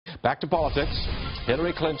Back to politics.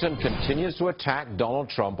 Hillary Clinton continues to attack Donald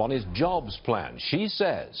Trump on his jobs plan. She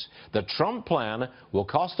says the Trump plan will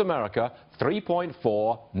cost America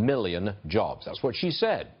 3.4 million jobs. That's what she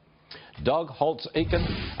said. Doug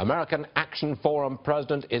Holtz-Eakin, American Action Forum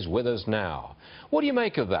president, is with us now. What do you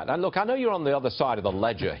make of that? And look, I know you're on the other side of the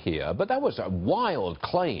ledger here, but that was a wild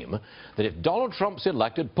claim that if Donald Trump's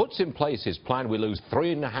elected, puts in place his plan, we lose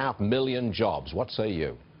 3.5 million jobs. What say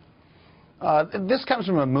you? This comes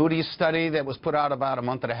from a Moody's study that was put out about a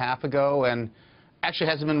month and a half ago and actually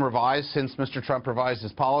hasn't been revised since Mr. Trump revised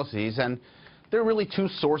his policies. And there are really two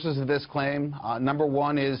sources of this claim. Number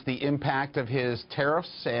one is the impact of his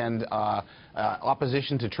tariffs and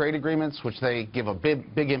opposition to trade agreements, which they give a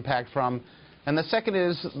big impact from. And the second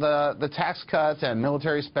is the tax cuts and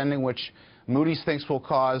military spending, which Moody's thinks will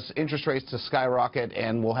cause interest rates to skyrocket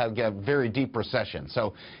and will have a very deep recession.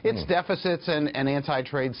 So it's deficits and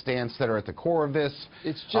anti-trade stance that are at the core of this.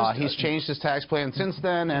 It's just, he's changed his tax plan since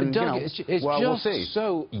then, and Doug, we'll see.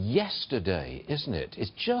 So yesterday, isn't it?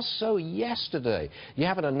 It's just so yesterday. You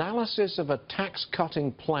have an analysis of a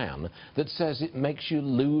tax-cutting plan that says it makes you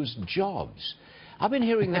lose jobs. I've been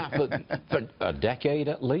hearing that for a decade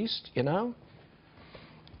at least, you know?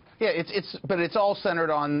 Yeah, but it's all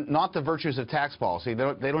centered on not the virtues of tax policy.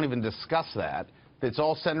 They don't even discuss that. It's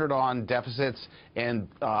all centered on deficits and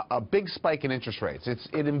a big spike in interest rates. It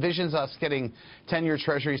envisions us getting 10-year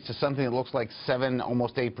treasuries to something that looks like 7,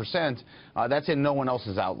 almost 8%. That's in no one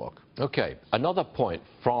else's outlook. Okay, another point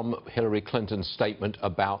from Hillary Clinton's statement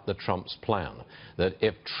about the Trump's plan, that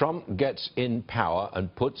if Trump gets in power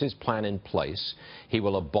and puts his plan in place, he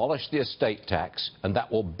will abolish the estate tax, and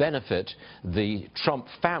that will benefit the Trump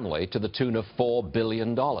family to the tune of $4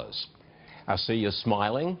 billion. I see you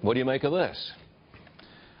smiling. What do you make of this?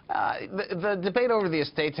 The debate over the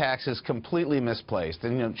estate tax is completely misplaced.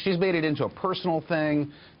 And, you know, she's made it into a personal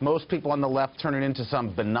thing. Most people on the left turn it into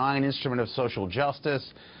some benign instrument of social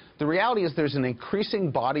justice. The reality is there's an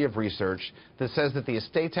increasing body of research that says that the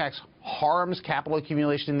estate tax harms capital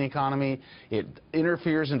accumulation in the economy. It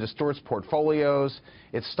interferes and distorts portfolios.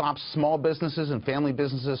 It stops small businesses and family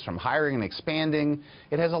businesses from hiring and expanding.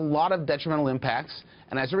 It has a lot of detrimental impacts.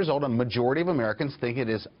 And as a result, a majority of Americans think it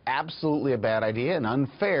is absolutely a bad idea and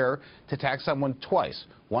unfair to tax someone twice,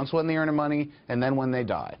 once when they earn money and then when they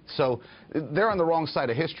die. So they're on the wrong side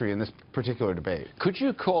of history in this particular debate. Could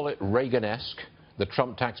you call it Reagan-esque, the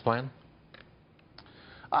Trump tax plan?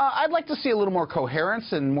 I'd like to see a little more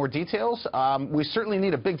coherence and more details. We certainly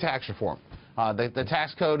need a big tax reform. The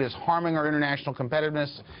tax code is harming our international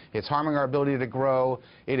competitiveness. It's harming our ability to grow.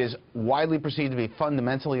 It is widely perceived to be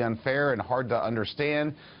fundamentally unfair and hard to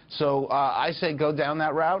understand. So I say go down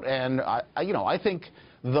that route. And, I think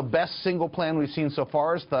the best single plan we've seen so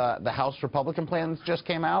far is the House Republican plan that just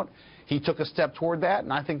came out. He took a step toward that,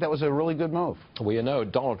 and I think that was a really good move. Well, you know,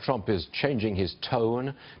 Donald Trump is changing his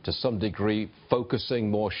tone to some degree,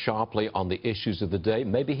 focusing more sharply on the issues of the day.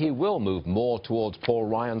 Maybe he will move more towards Paul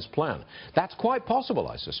Ryan's plan. That's quite possible,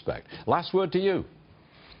 I suspect. Last word to you.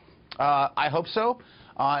 I hope so.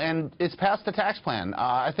 And it's passed the tax plan.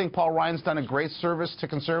 I think Paul Ryan's done a great service to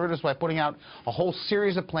conservatives by putting out a whole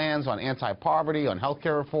series of plans on anti-poverty, on health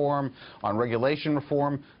care reform, on regulation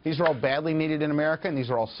reform. These are all badly needed in America, and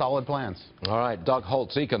these are all solid plans. All right, Doug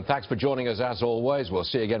Holtz-Eakin, thanks for joining us as always. We'll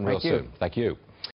see you again real soon. Thank you.